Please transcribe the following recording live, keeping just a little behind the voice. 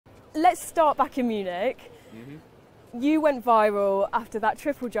let's start back in Munich. You went viral after that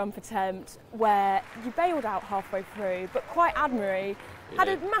triple jump attempt where you bailed out halfway through, but quite admirably, had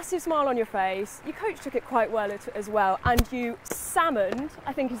a massive smile on your face. Your coach took it quite well as well, and you salmoned,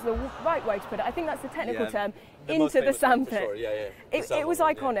 I think is the right way to put it, I think that's the technical term, into the sand pit. Sure. It was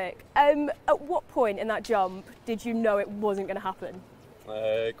iconic. At what point in that jump did you know it wasn't going to happen?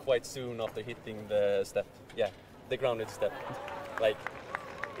 Quite soon after hitting the step, the grounded step. Like,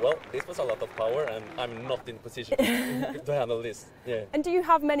 well, this was a lot of power and I'm not in position to handle this. Yeah. And do you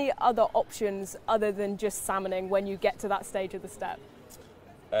have many other options other than just salmoning when you get to that stage of the step?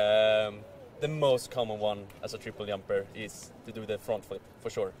 The most common one as a triple jumper is to do the front flip, for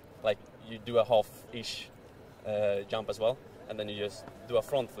sure. Like, you do a half-ish jump as well, and then you just do a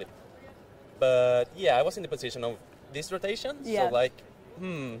front flip. But yeah, I was in the position of this rotation, so like,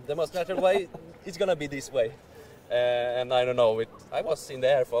 the most natural way is gonna be this way. And I don't know, I was in the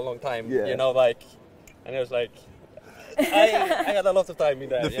air for a long time, you know, like, and it was like, I had a lot of time in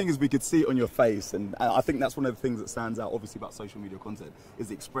there. The thing is, we could see it on your face, and I think that's one of the things that stands out, obviously, about social media content, is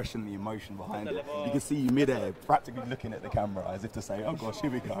the expression, the emotion behind it. You can see you mid-air, practically looking at the camera as if to say, "Oh gosh,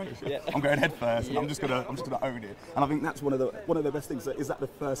 here we go. I'm going head first, and I'm just gonna own it." And I think that's one of the best things. Is that the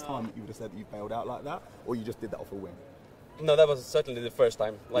first time that you would have said that you bailed out like that, or you just did that off a whim? No, that was certainly the first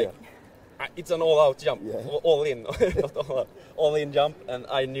time. Like. It's an all-out jump, all in, all-in jump, and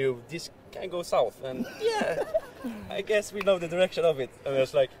I knew this can go south, and I guess we know the direction of it, and I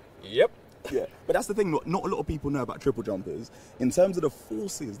was like, yep. Yeah, but that's the thing, not a lot of people know about triple jumpers, in terms of the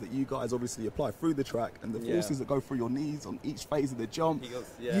forces that you guys obviously apply through the track, and the forces that go through your knees on each phase of the jump.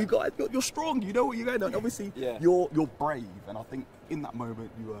 You guys, you're strong, you know what you're going on. Obviously, you're brave, and I think in that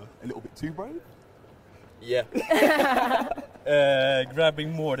moment you were a little bit too brave. Yeah.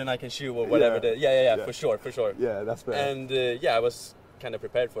 Grabbing more than I can chew or whatever. For sure. Yeah, that's fair. And I was kind of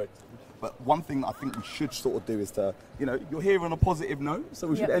prepared for it. But one thing I think we should sort of do is to, you know, you're here on a positive note, so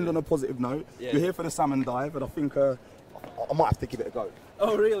we should end on a positive note. You're here for the salmon dive, and I think I might have to give it a go.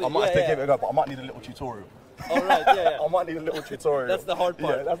 Oh, really? I might have to give it a go, but I might need a little tutorial. All right, I might need a little tutorial. That's the hard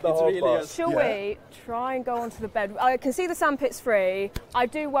part. Yeah, that's the hard part. Shall we try and go onto the bed? I can see the sandpit's free. I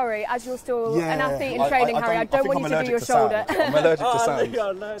do worry, as you're still an athlete in training, Harry, I don't want you to do your shoulder. I'm allergic to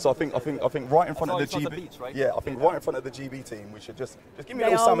sand. So I think right in front of the GB. I think right in front of the GB team, we should just give me a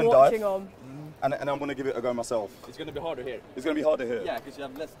little salmon dive. And I'm going to give it a go myself. It's going to be harder here. It's going to be harder here. Yeah, because you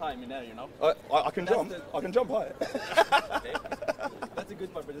have less time in there, you know. I can jump. I can jump high. Okay. That's a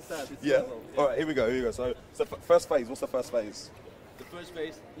good part for the sand. All right, here we go. So first phase. What's the first phase? The first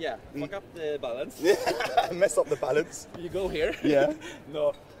phase, fuck up the balance. Mess up the balance. You go here.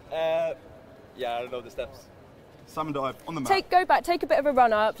 No. I don't know the steps. Salmon dive on the mat. Go back. Take a bit of a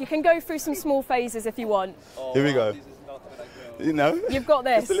run up. You can go through some small phases if you want. Here we go. This is not what I go. You know. You've got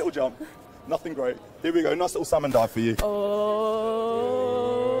this. Just a little jump. Nothing great. Here we go. Nice little salmon dive for you.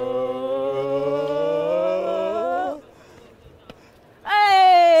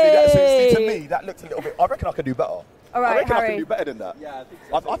 Hey! See, to me, that looked a little bit. I reckon I could do better. All right, I reckon Harry. I can do better than that. Yeah, I think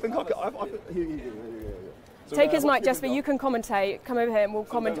so. I think I could. Here. So, Take his mic, Jesper. You can commentate. Come over here and we'll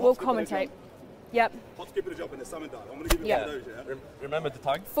commentate. Yep. Hot skip and a jump in the salmon dive. I'm going to give you one of those, yeah? Remember the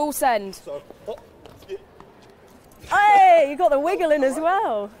tug? Full send. So, hot skip. Hey, you got the wiggle in as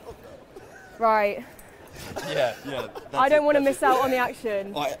well. Right. Yeah. I don't want to miss out on the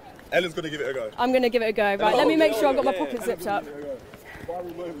action. All right, Ellen's going to give it a go. I'm going to give it a go. Right, let me make sure I've got my pockets zipped up.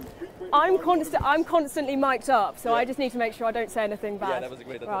 I'm constantly mic'd up, so I just need to make sure I don't say anything bad. Yeah, that was a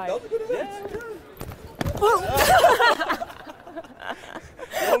great right. attempt.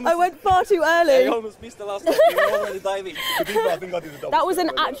 I went far too early. I almost missed the last one. You were already diving. I think I did a double That was step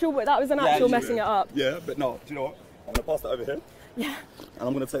an actual messing it up. Yeah, but no, do you know what? I'm going to pass that over here. Yeah. And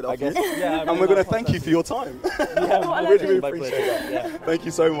I'm going to take that off you. Yeah, and we're going to thank you for your time. I really appreciate that. Yeah. Thank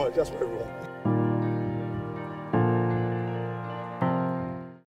you so much. That's for everyone.